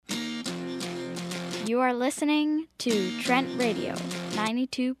You are listening to Trent Radio,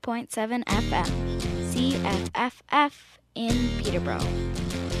 92.7 FM, CFFF in Peterborough.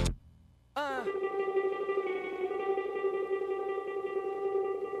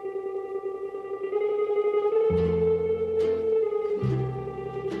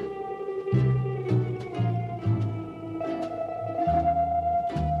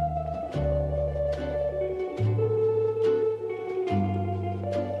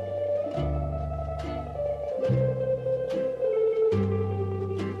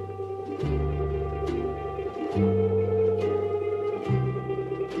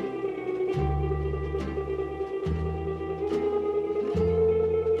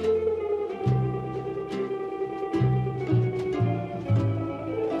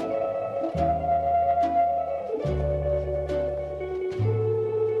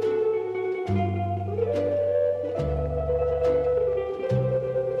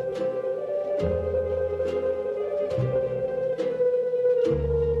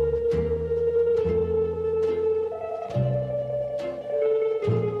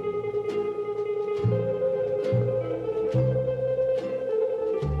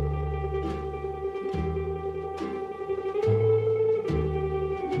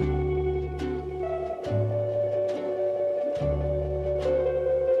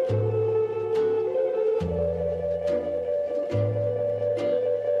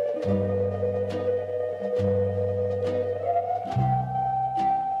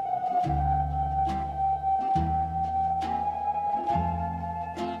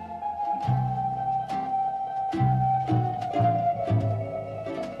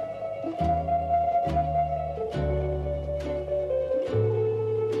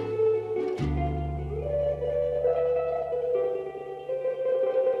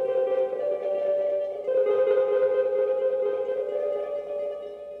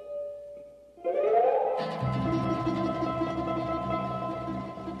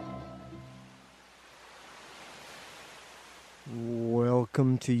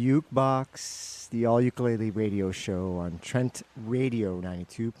 Welcome to Ukebox, the all-ukulele radio show on Trent Radio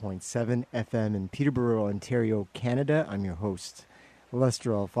 92.7 FM in Peterborough, Ontario, Canada. I'm your host,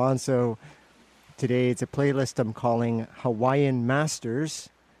 Lester Alfonso. Today it's a playlist I'm calling Hawaiian Masters.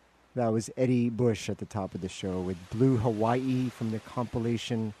 That was Eddie Bush at the top of the show with Blue Hawaii from the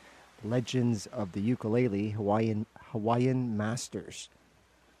compilation Legends of the Ukulele, Hawaiian Masters.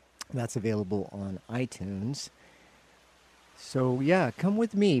 That's available on iTunes. So yeah, come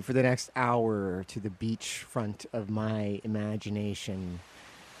with me for the next hour to the beachfront of my imagination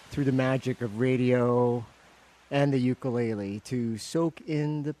through the magic of radio and the ukulele to soak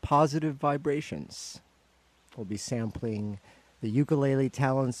in the positive vibrations. We'll be sampling the ukulele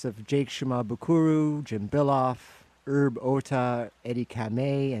talents of Jake Shimabukuro, Jim Biloff, Herb Ota, Eddie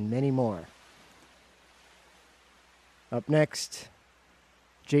Kamei, and many more. Up next,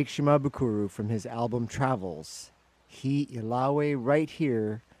 Jake Shimabukuro from his album Travels. He Ilawe right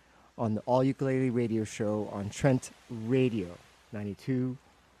here on the All Ukulele Radio Show on Trent Radio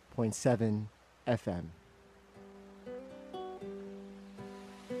 92.7 FM.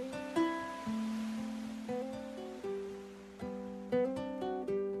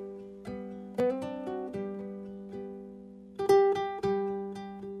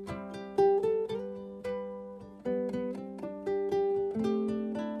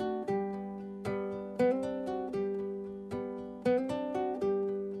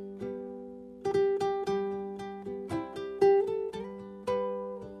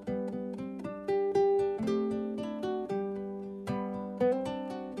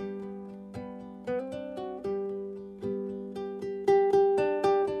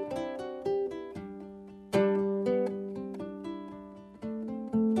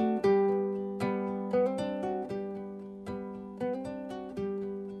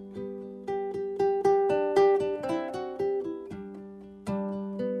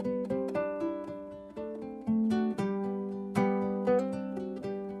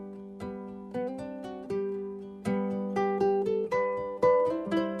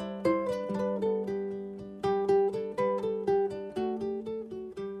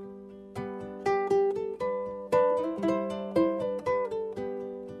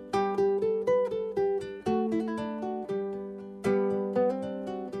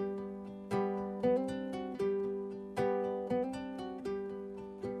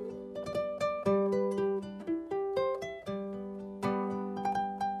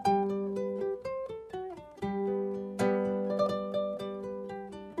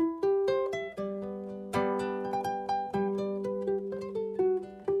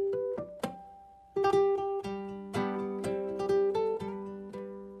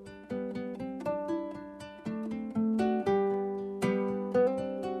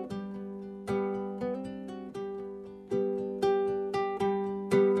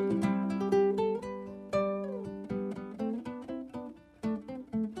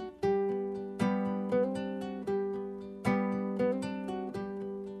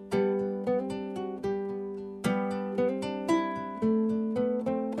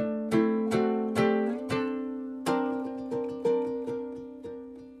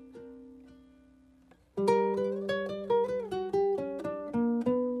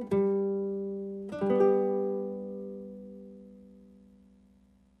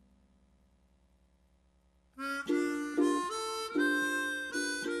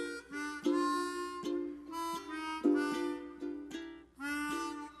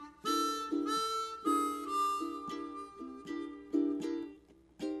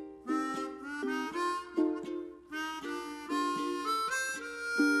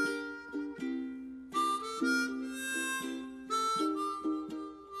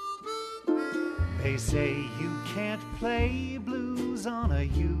 They say you can't play blues on a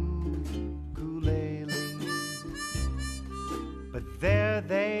ukulele, but there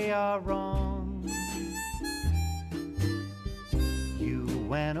they are wrong. You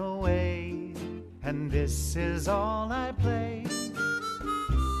went away, and this is all I play,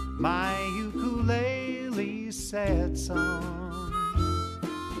 my ukulele sad song.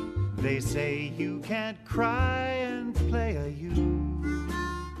 They say you can't cry and play a ukulele.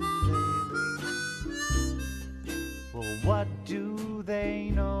 Well, what do they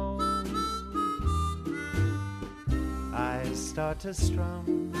know? I start to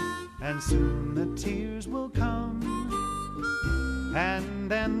strum, and soon the tears will come, and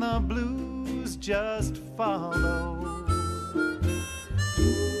then the blues just follow.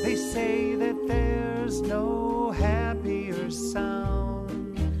 They say that there's no happier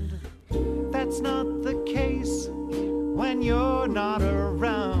sound. That's not the case when you're not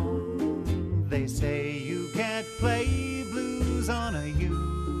around. They say you can't play blues on a ukulele,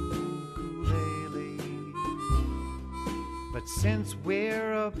 but since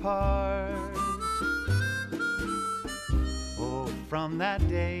we're apart, oh, from that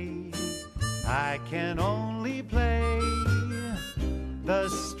day I can only play the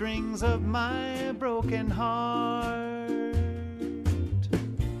strings of my broken heart.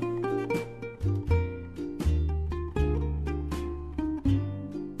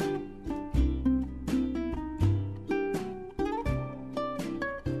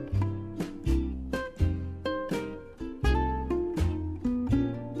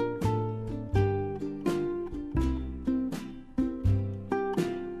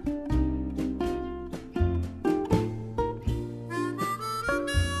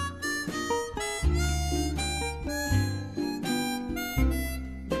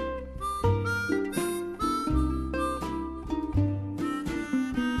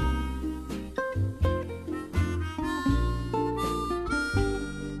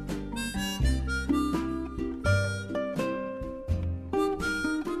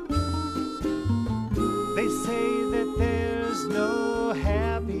 They say that there's no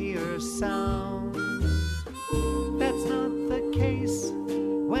happier sound. That's not the case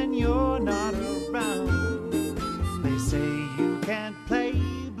when you're not around. They say you can't play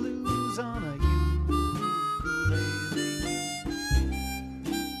blues on a ukulele,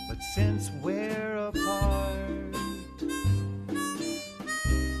 but since we're apart,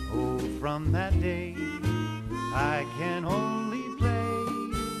 oh, from that day I can only play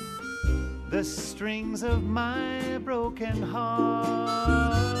the strings of my broken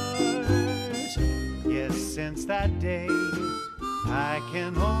heart. Yes, since that day I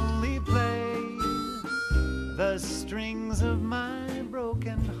can only play the strings of my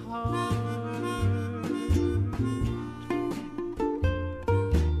broken heart.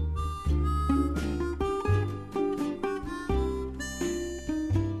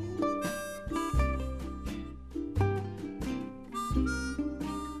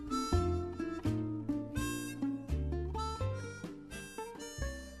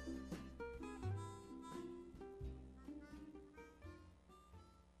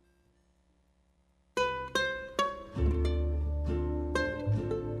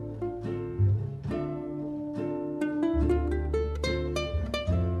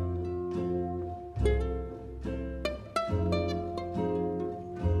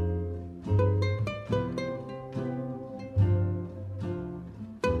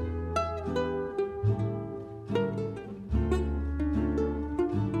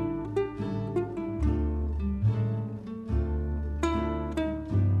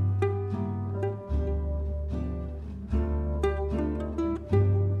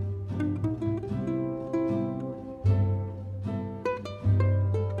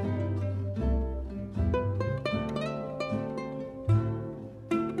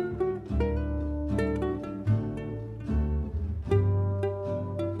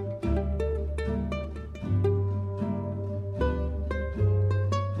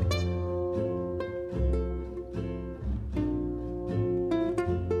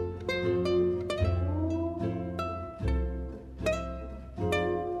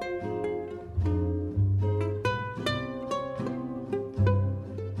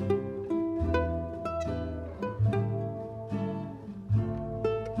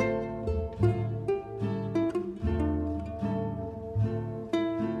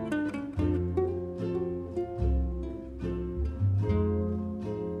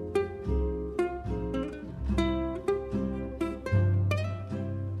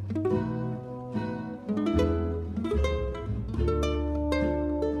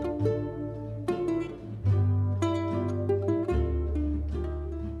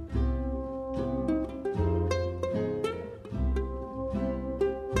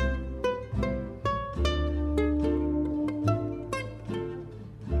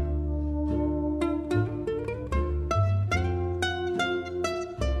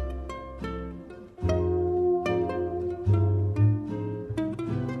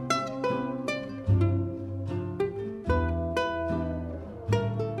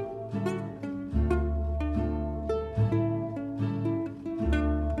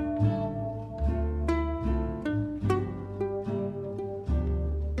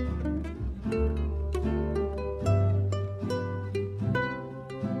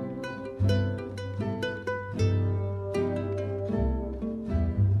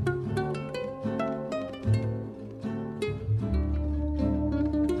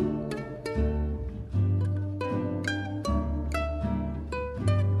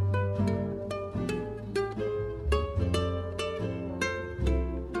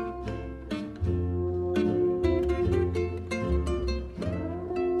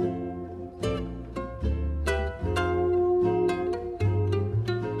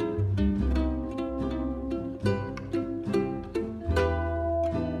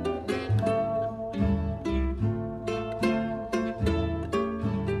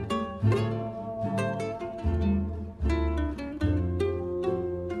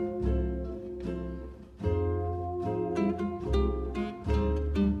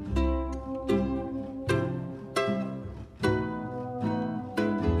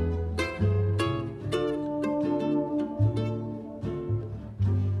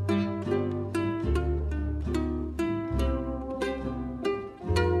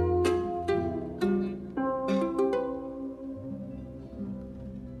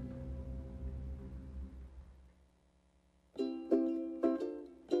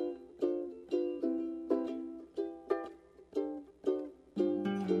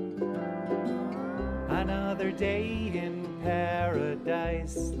 Another day in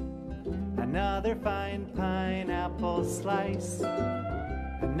paradise, another fine pineapple slice,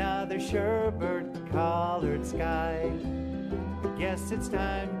 another sherbet-collared sky. Guess it's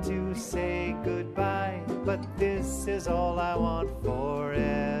time to say goodbye, but this is all I want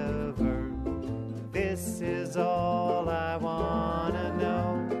forever. This is all I wanna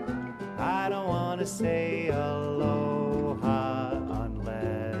know. I don't wanna say aloha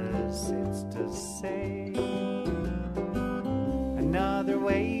unless it's to say. Another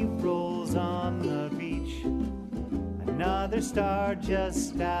wave rolls on the beach, another star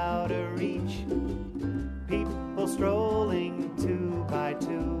just out of reach. People strolling two by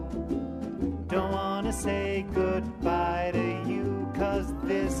two. Don't wanna say goodbye to you, 'cause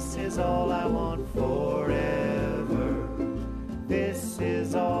this is all I want forever. This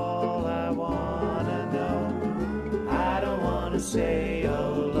is all I wanna know. I don't wanna say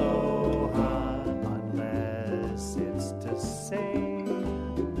aloha unless it's to say.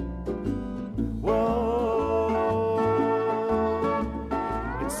 Whoa,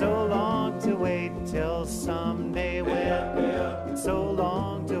 it's so long to wait till someday when. It's so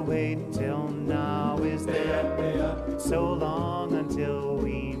long to wait till now is there. It's so long until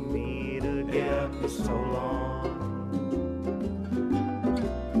we meet again. It's so long.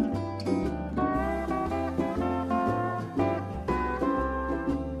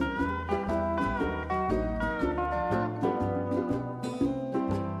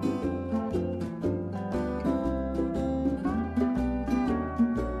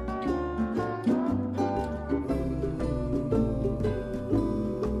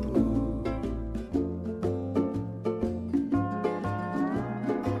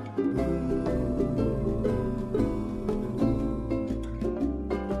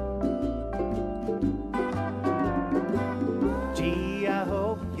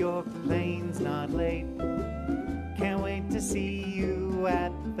 See you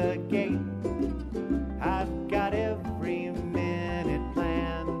at the gate. I've got every minute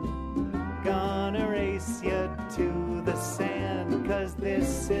planned. Gonna race you to the sand, 'cause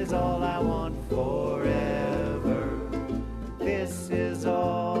this is all I want forever. This is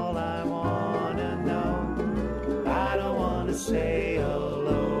all I wanna know. I don't wanna say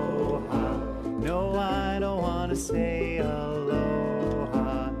aloha. No, I don't wanna say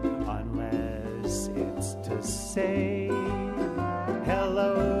aloha unless it's to say hello.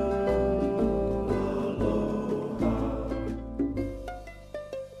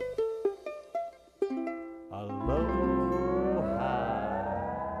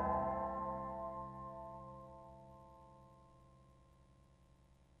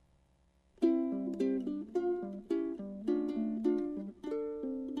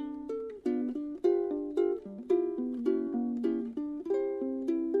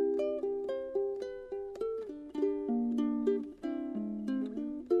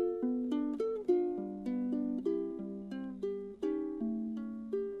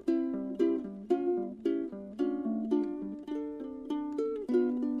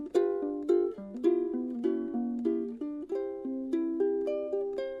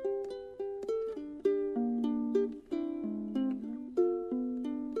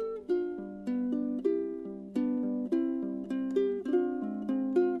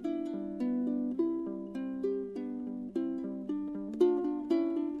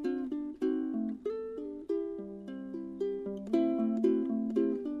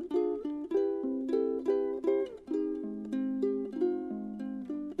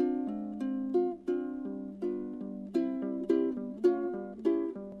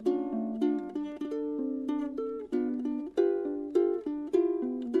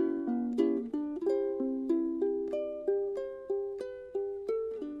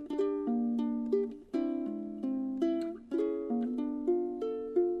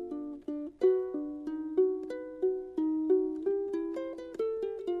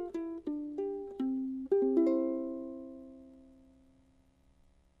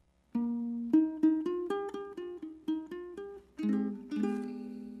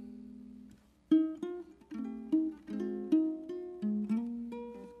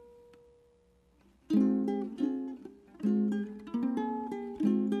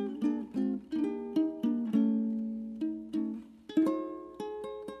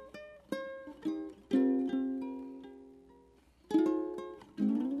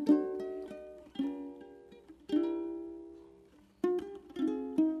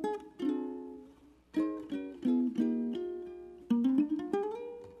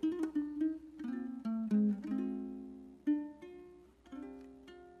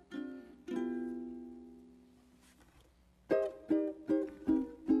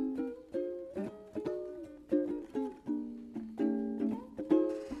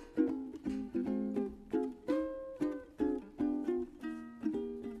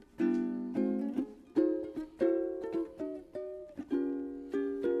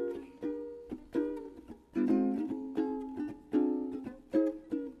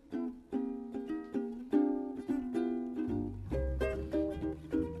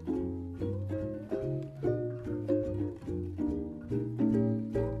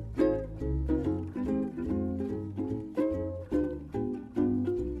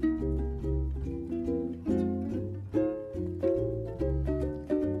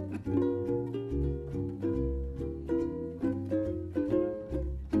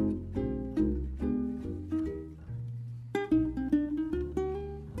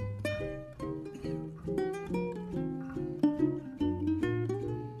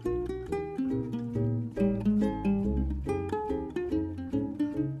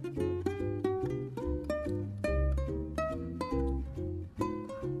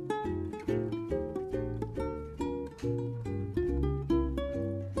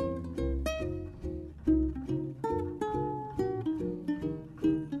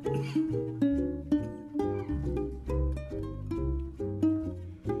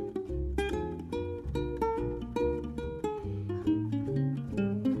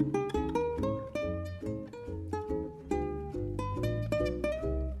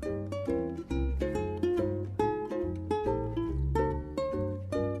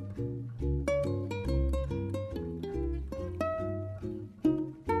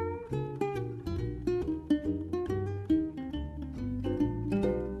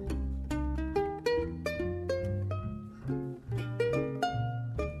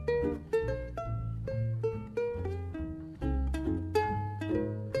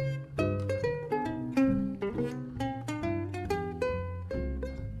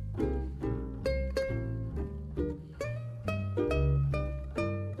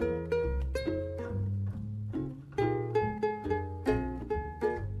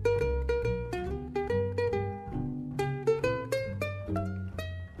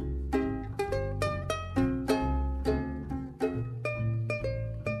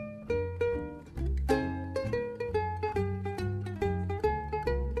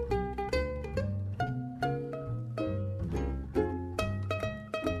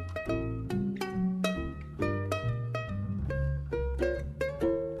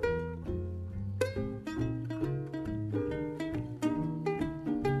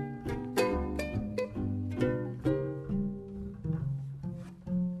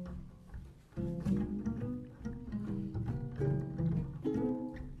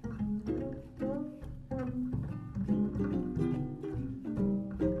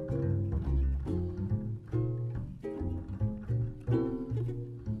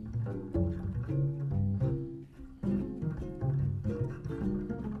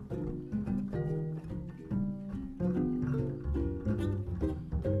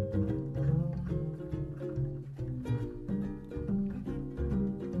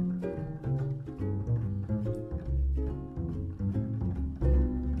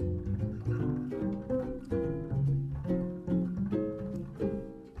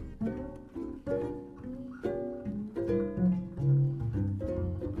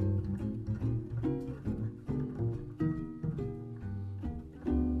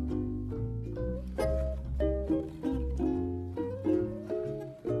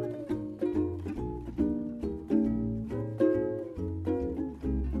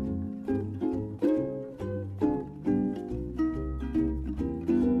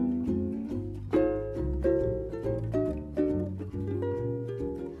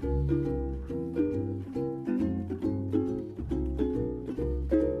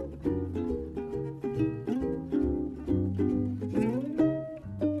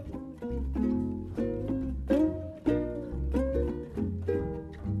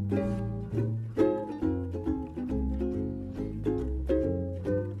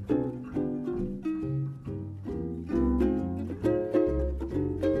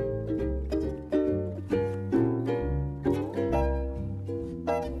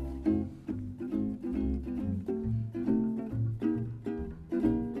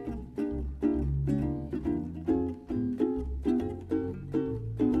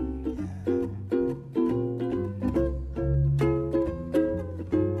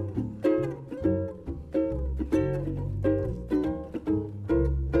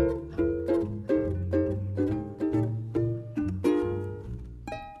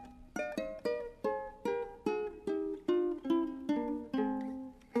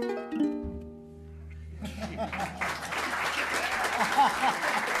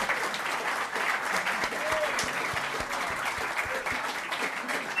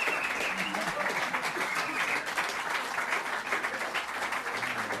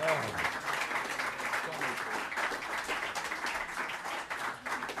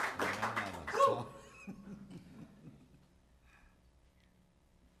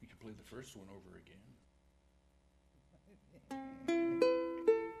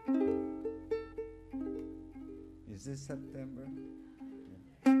 Is this September?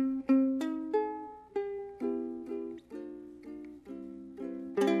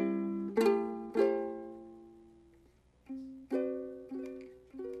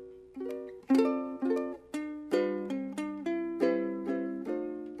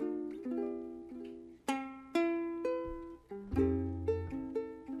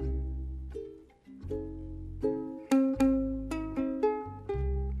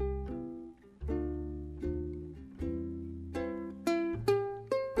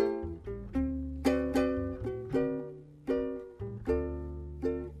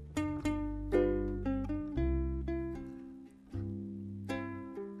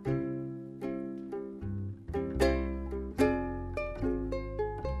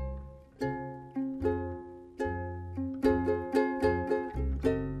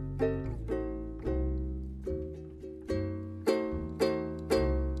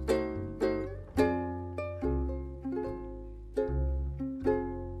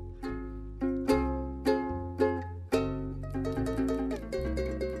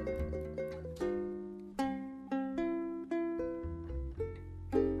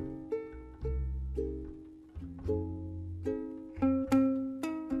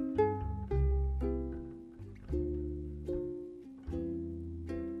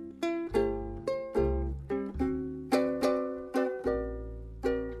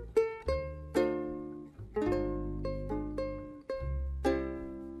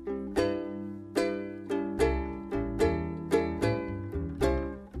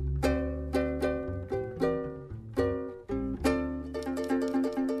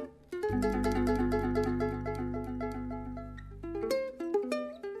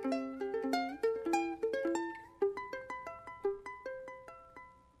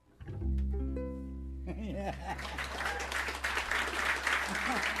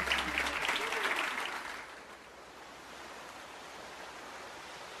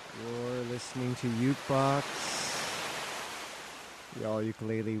 You're listening to Ukebox, the all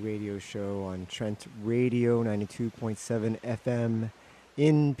ukulele radio show on Trent Radio 92.7 FM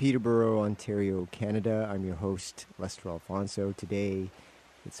in Peterborough, Ontario, Canada. I'm your host, Lester Alfonso. Today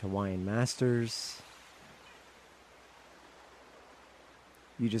it's Hawaiian Masters.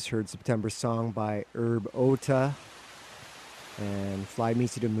 You just heard September Song by Herb Ota and Fly Me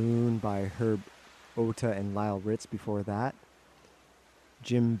to the Moon by Herb Ota and Lyle Ritz before that.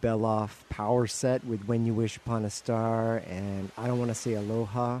 Jim Beloff Power Set with When You Wish Upon a Star and I Don't Want to Say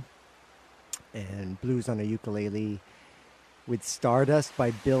Aloha, and Blues on a Ukulele with Stardust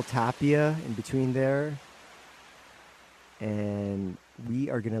by Bill Tapia in between there. And we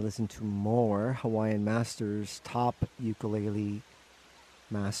are going to listen to more Hawaiian Masters, top ukulele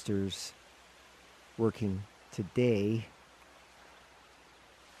masters working today.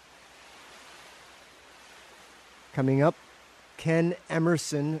 Coming up, Ken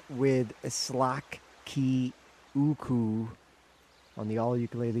Emerson with Slack Key Uku on the All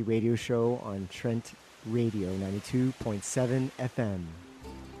Ukulele Radio Show on Trent Radio 92.7 FM.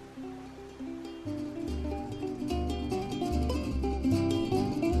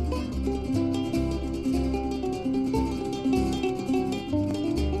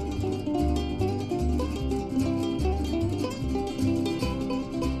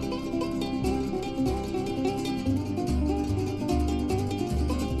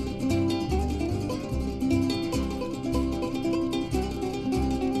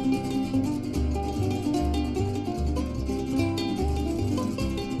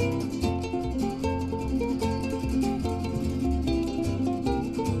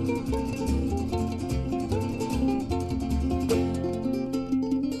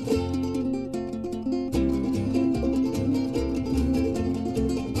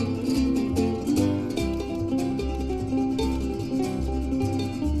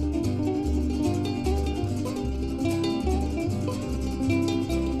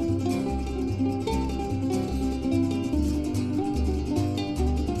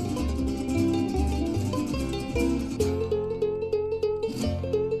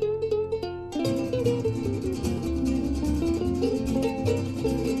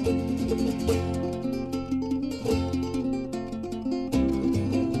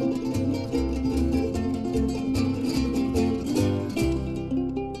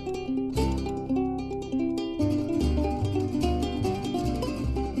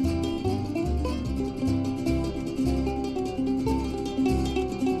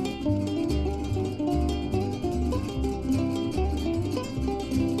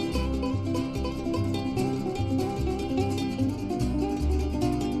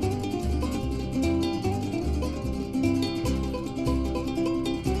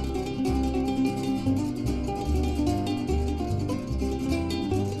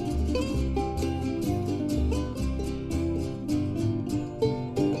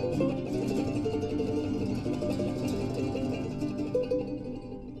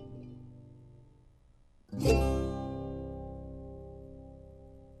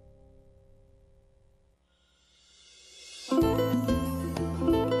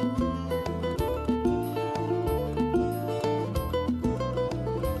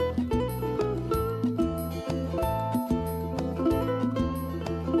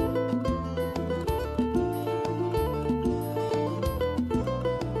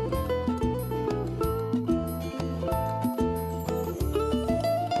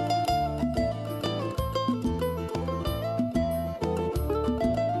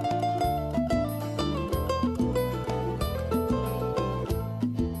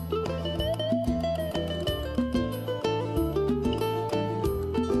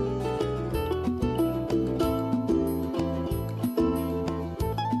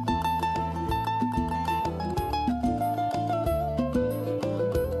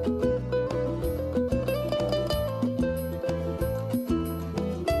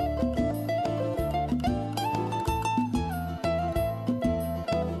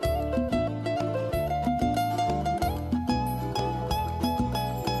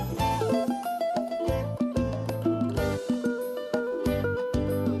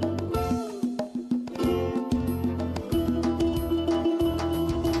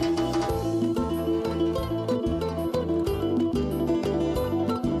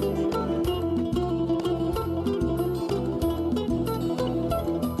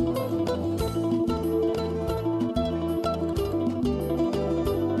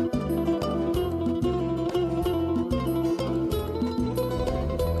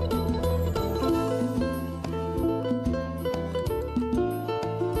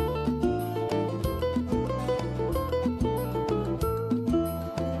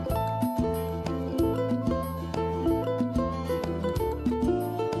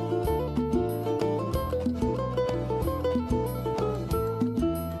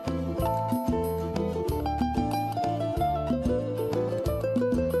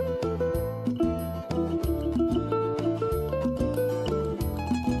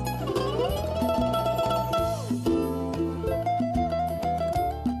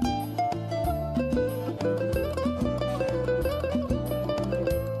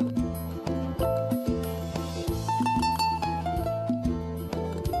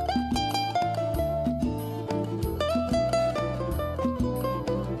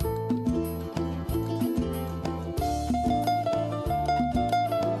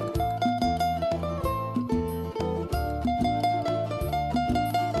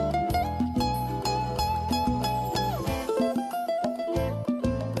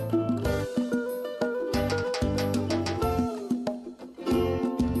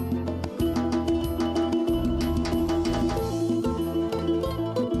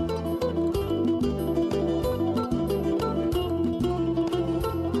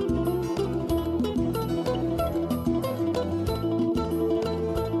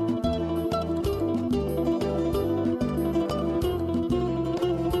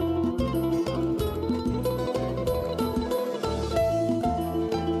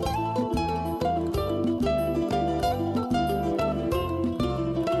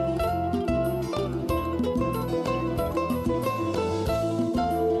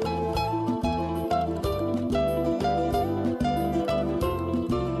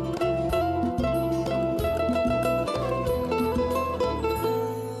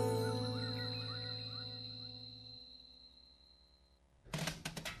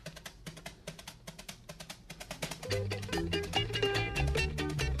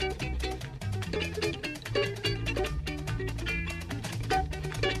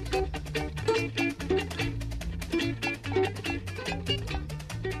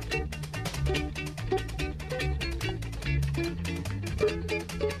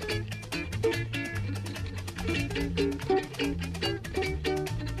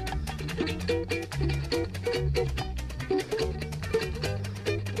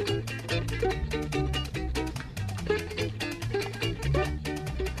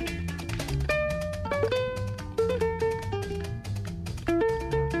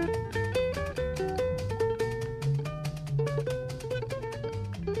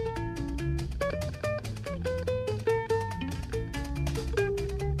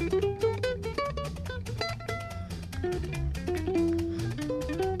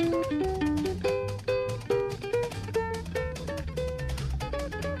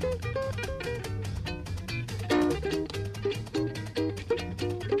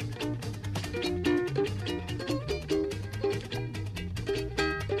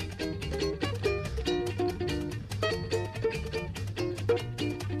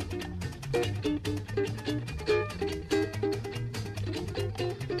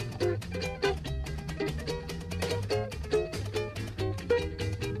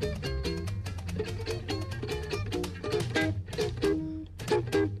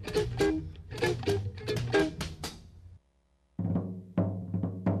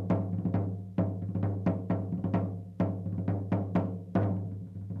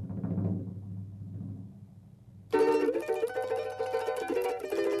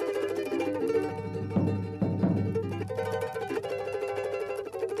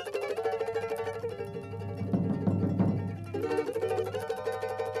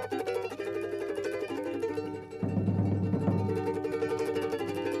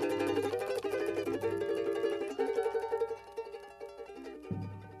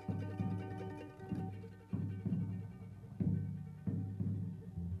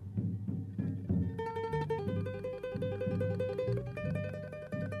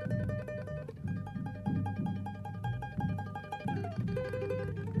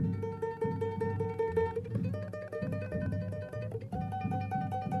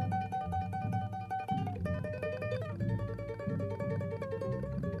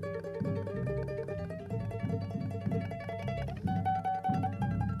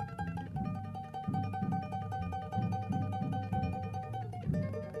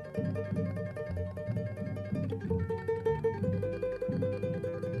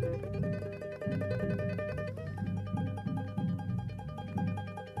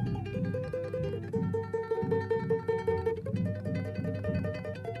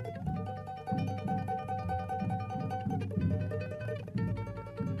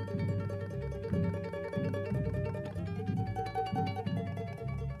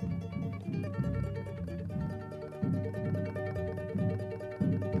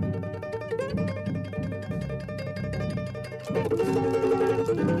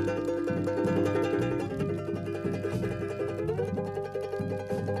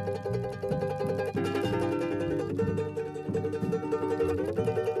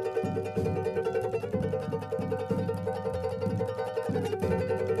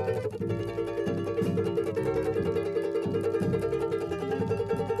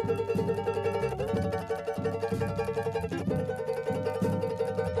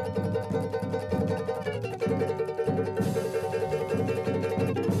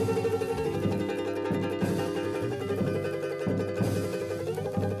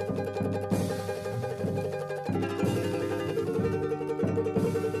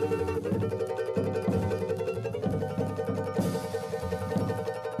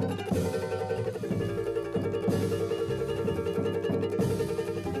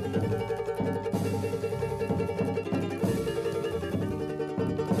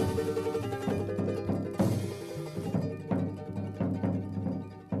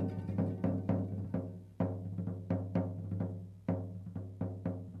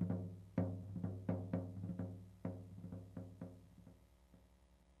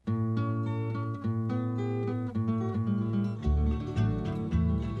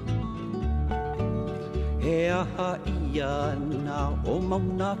 E aha ia na o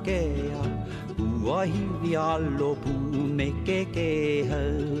mauna kea Uahi vialo pu me ke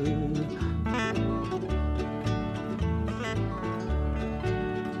hau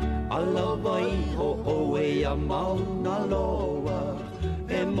Alawa iho o e a mauna loa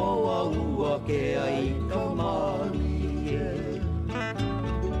E moa ua ke ai ka mali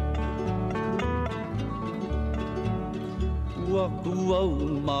Ua kuau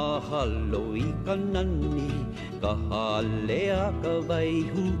mahalo i ka nani Ka halea ka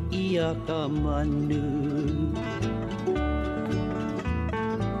waihu i a ka manu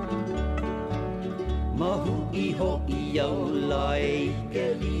Mahu iho i au lai ke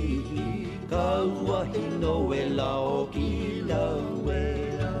lihi Ka uahi no e lao ki lau e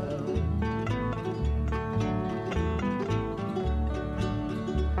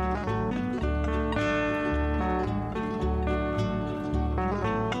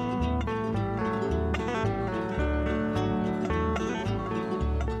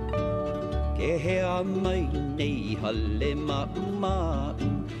Ke hea mai nei hale ma'u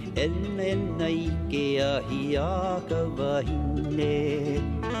Ene nei ke ahi a ka wahine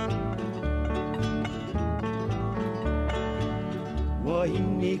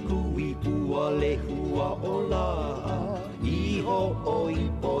Wahine kui ua lehua o la Iho o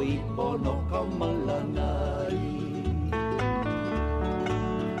ipo no ka malanai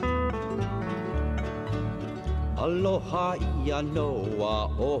Aloha ia noa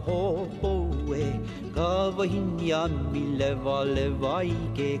o hopo e Ka wahini a mi lewa i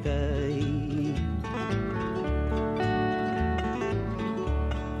ke kai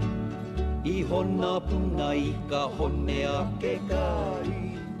I hona puna i ka hone a ke kai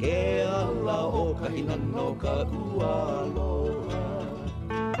Ke ala o ka hinano ka ualoha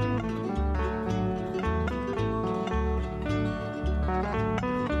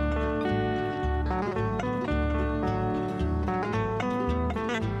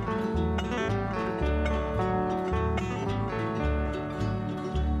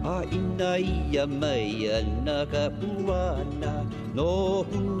Ina ia mai ana ka puana No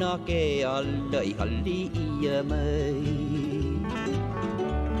huna ke ala I hali ia mai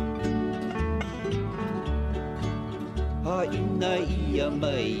Ina ia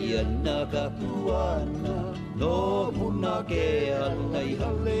mai ana ka puana No huna ke ala I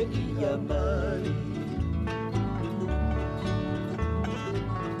hali ia mai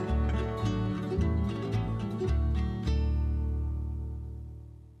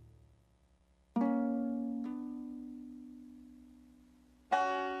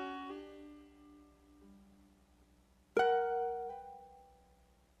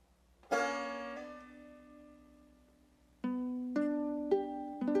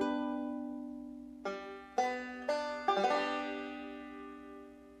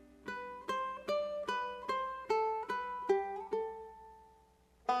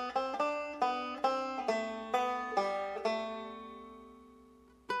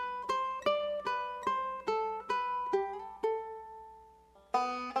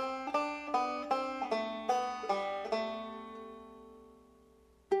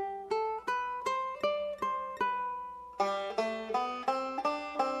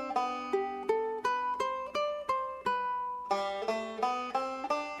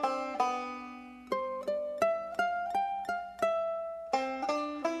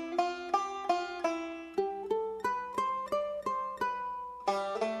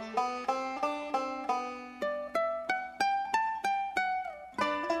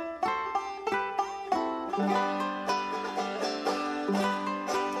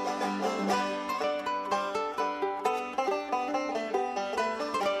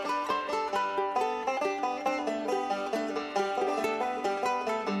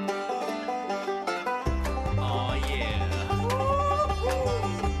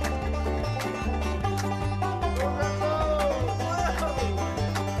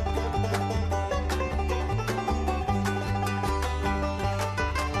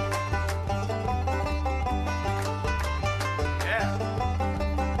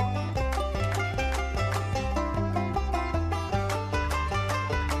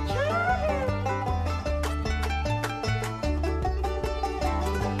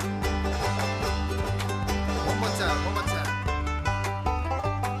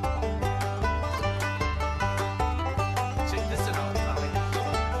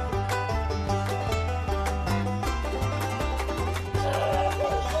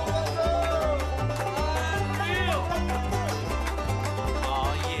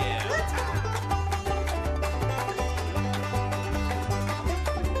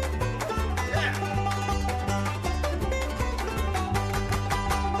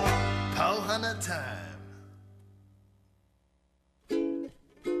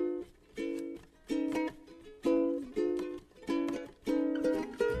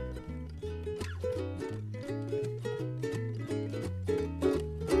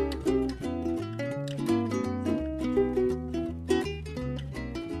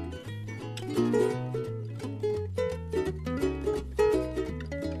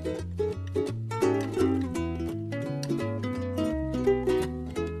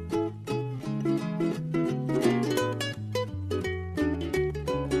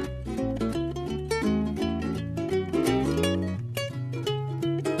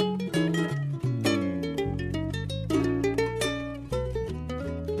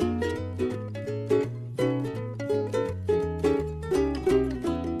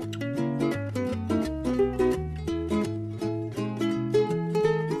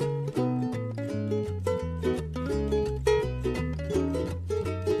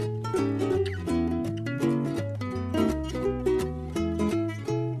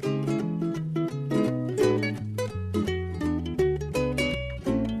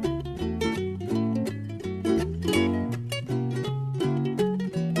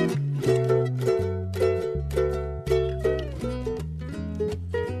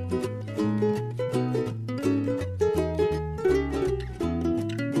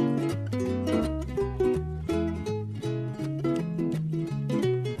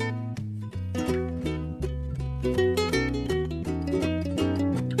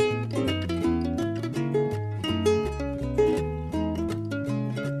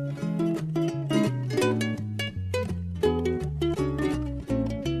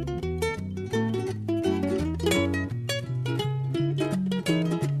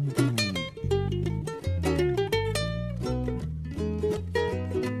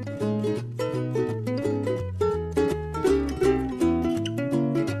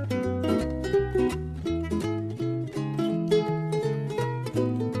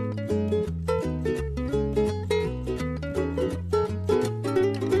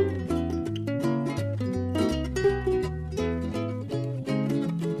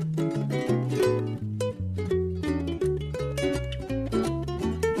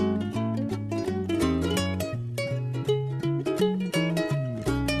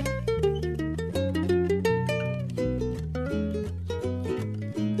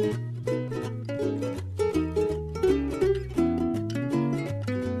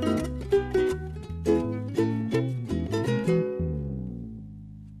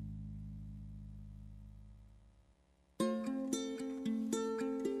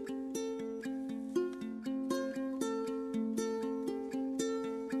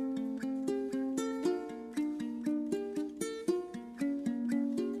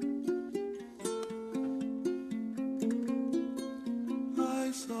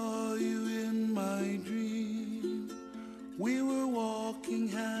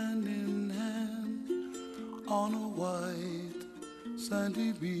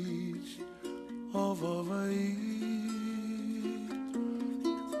sandy beach of Hawaii.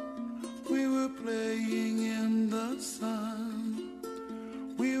 We were playing in the sun,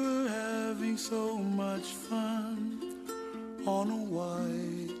 we were having so much fun on a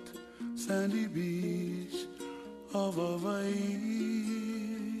white sandy beach of Hawaii.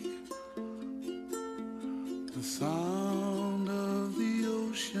 The sound of the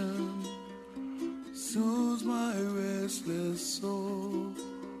ocean soothes my restless soul.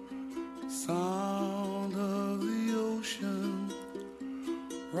 Sound of the ocean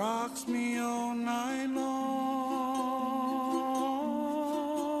rocks me all night long.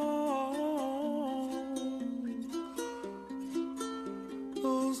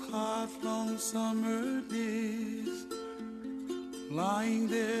 long summer days, lying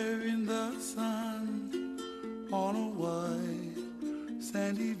there in the sun on a white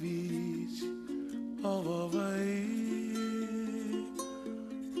sandy beach of Hawaii.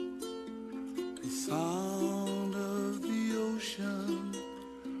 The sound of the ocean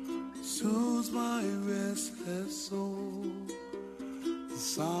soothes my restless soul. The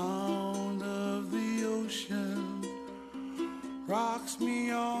sound of the ocean rocks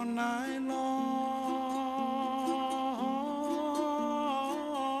me all night long.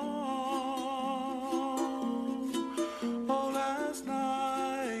 Oh, last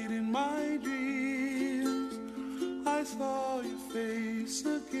night in my dreams I saw your face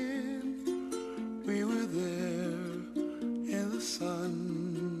again. We were there in the sun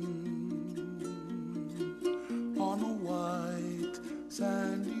on a white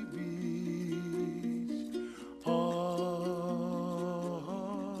sandy beach.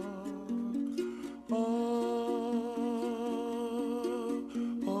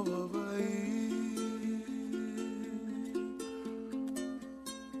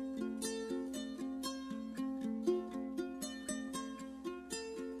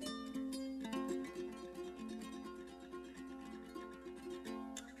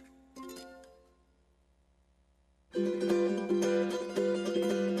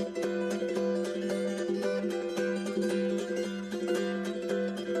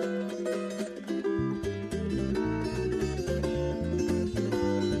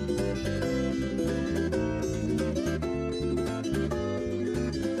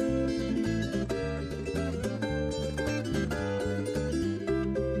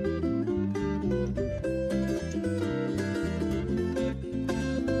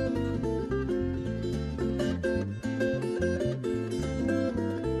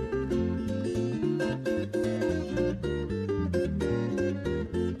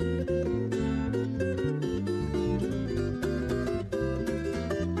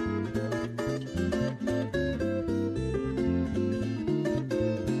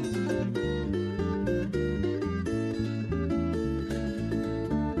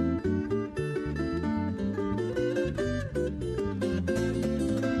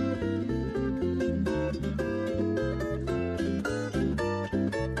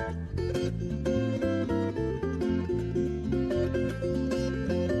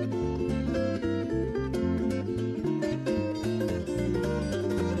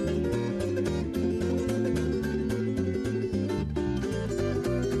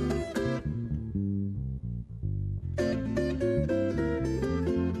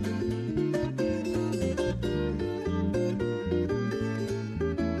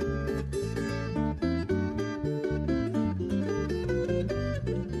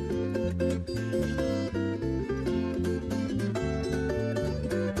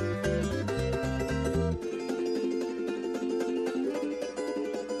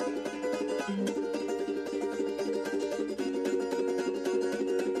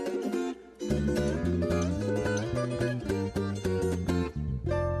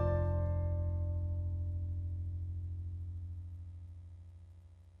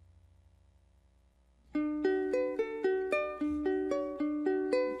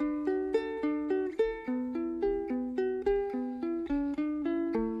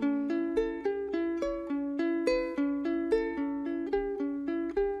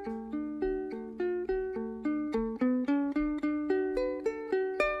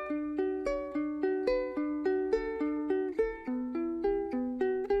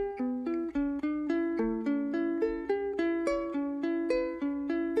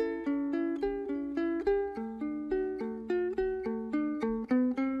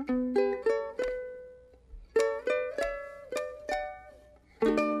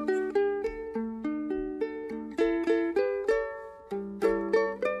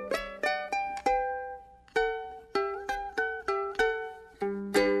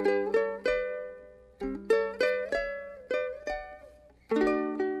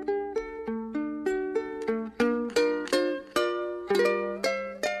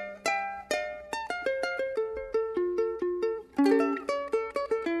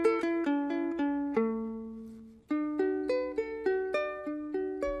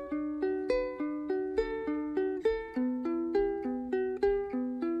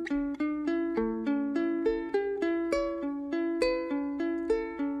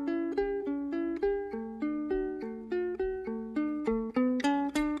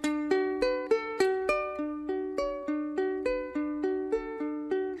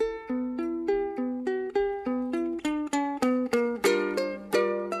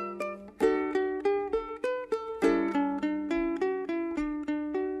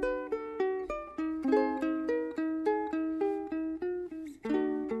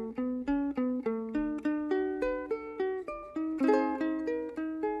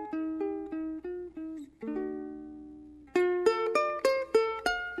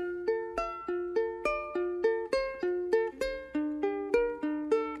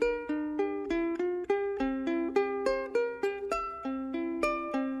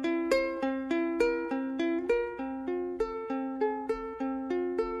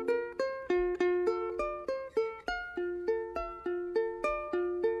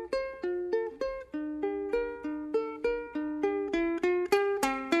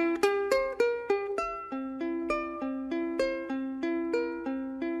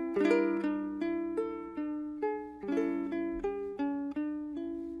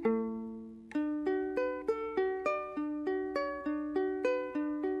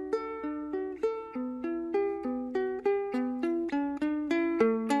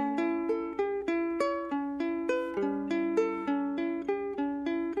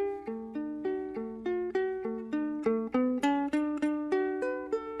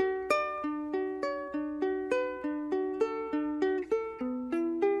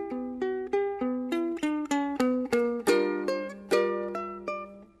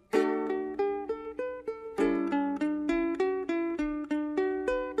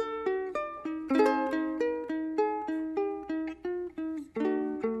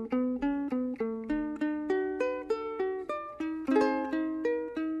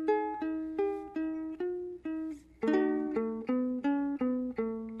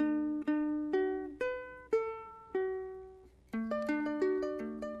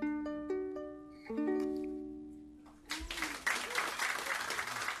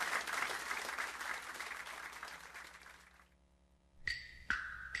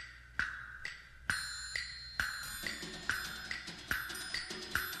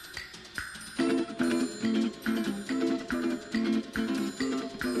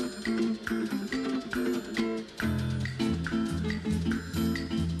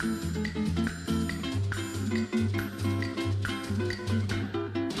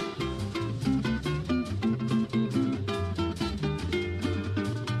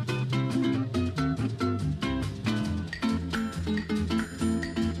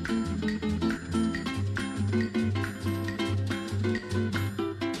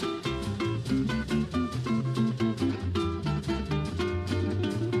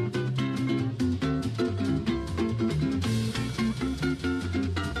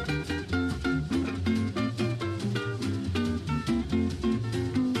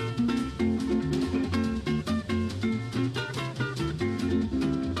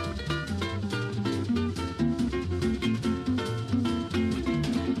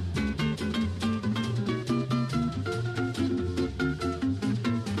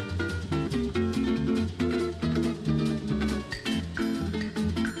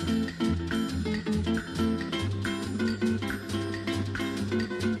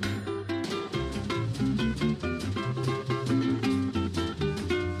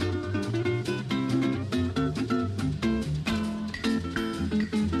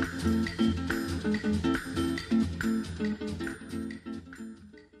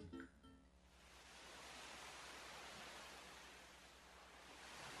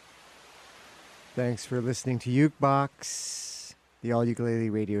 Thanks for listening to Ukebox, the all ukulele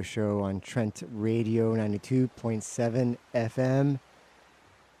radio show on Trent Radio 92.7 FM.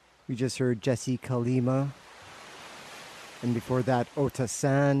 We just heard Jesse Kalima. And before that,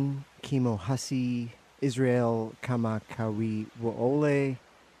 Ota-san, Kimo Hasi, Israel Kamakawi Woole,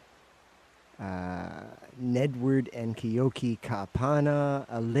 Nedward and Kiyoki Kaapana,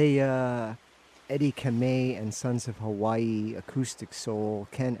 Alea, Eddie Kamei and Sons of Hawaii, Acoustic Soul,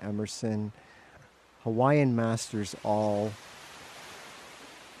 Ken Emerson, Hawaiian Masters All,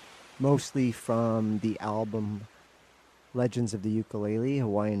 mostly from the album Legends of the Ukulele,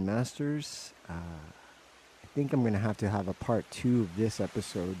 Hawaiian Masters. I think I'm going to have a part 2 of this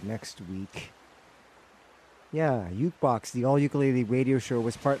episode next week. Yeah, Ukebox, the all ukulele radio show,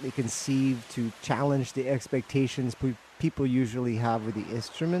 was partly conceived to challenge the expectations people usually have with the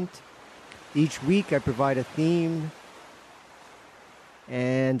instrument. Each week I provide a theme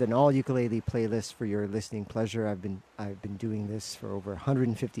and an all ukulele playlist for your listening pleasure. I've been doing this for over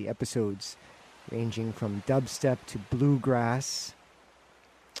 150 episodes, ranging from dubstep to bluegrass.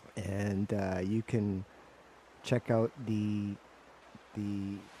 And you can check out the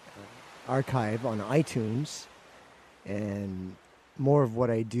archive on iTunes and more of what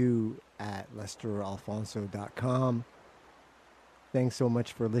I do at lesteralfonso.com. Thanks so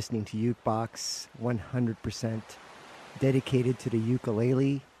much for listening to Ukebox, 100% dedicated to the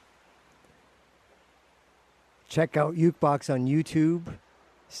ukulele. Check out Ukebox on YouTube.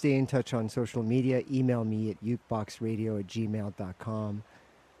 Stay in touch on social media. Email me at ukeboxradio@gmail.com.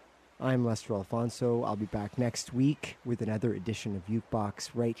 I'm Lester Alfonso. I'll be back next week with another edition of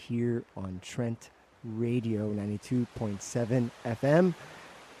Ukebox right here on Trent Radio 92.7 FM.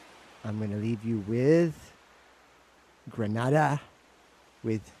 I'm going to leave you with Granada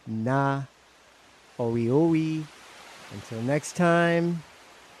with Na Owi Owi. Until next time,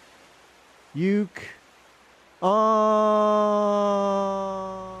 Uke on.